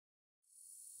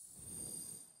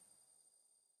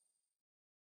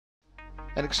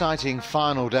An exciting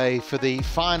final day for the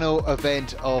final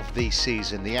event of the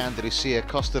season. The Andalucía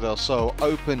Costa del Sol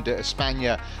opened at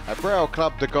España at Real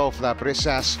Club de Golf La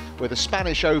Brisas, where the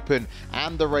Spanish Open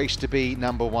and the race to be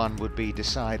number one would be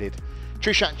decided.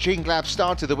 Trichat Cheenglab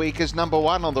started the week as number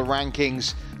one on the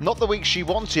rankings. Not the week she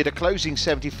wanted. A closing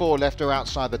 74 left her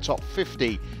outside the top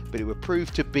 50, but it would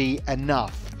prove to be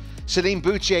enough. Celine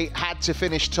Boutier had to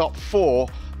finish top four,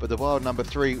 but the world number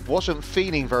three wasn't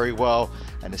feeling very well,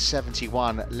 and a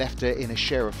 71 left her in a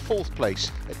share of fourth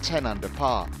place at 10 under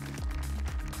par.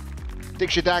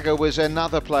 Trichat was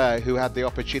another player who had the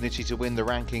opportunity to win the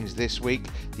rankings this week.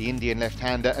 The Indian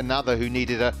left-hander, another who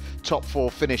needed a top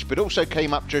four finish, but also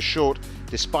came up just short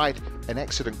despite an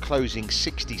excellent closing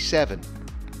 67.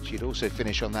 She'd also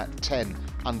finish on that 10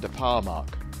 under par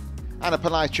mark.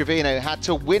 Peláez Trivino had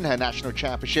to win her national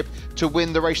championship to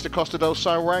win the race to Costa del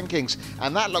Sol rankings,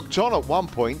 and that looked on at one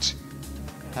point.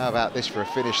 How about this for a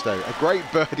finish though? A great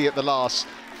birdie at the last,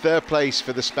 third place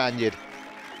for the Spaniard.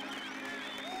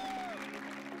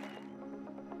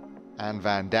 And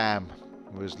Van Dam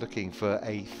was looking for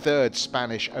a third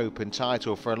Spanish Open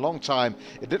title. For a long time,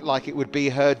 it looked like it would be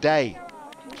her day.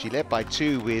 She led by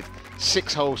two with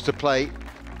 6 holes to play,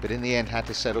 but in the end had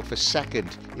to settle for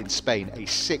second in Spain, a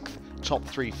 6th top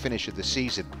 3 finish of the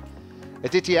season.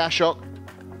 Aditi Ashok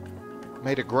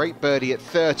made a great birdie at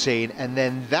 13, and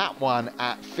then that one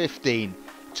at 15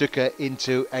 took her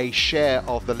into a share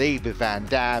of the lead with Van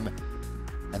Dam,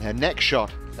 and her next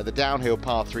shot at the downhill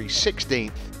par 3,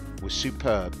 16th, was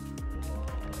superb.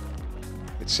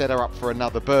 It set her up for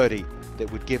another birdie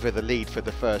that would give her the lead for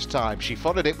the first time. She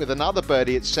followed it with another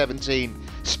birdie at 17,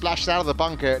 splashed out of the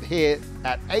bunker here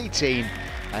at 18,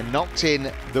 and knocked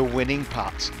in the winning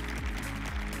putt.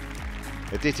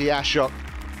 Aditi Ashok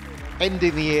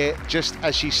ending the year just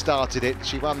as she started it.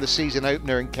 She won the season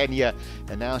opener in Kenya,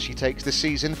 and now she takes the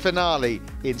season finale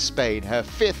in Spain. Her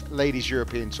 5th Ladies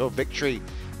European Tour victory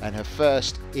and her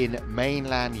first in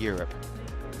mainland Europe.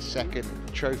 Second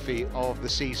trophy of the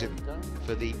season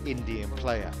for the Indian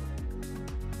player.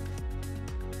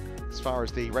 As far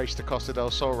as the race to Costa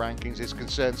del Sol rankings is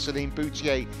concerned, Celine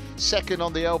Boutier second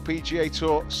on the LPGA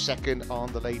Tour, second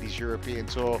on the Ladies European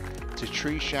Tour to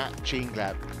Trichat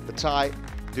Cheenglab. The Thai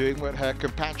doing what her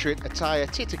compatriot Atthaya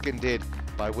Thitikul did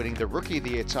by winning the Rookie of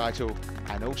the Year title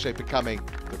and also becoming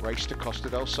the race to Costa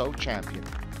del Sol champion.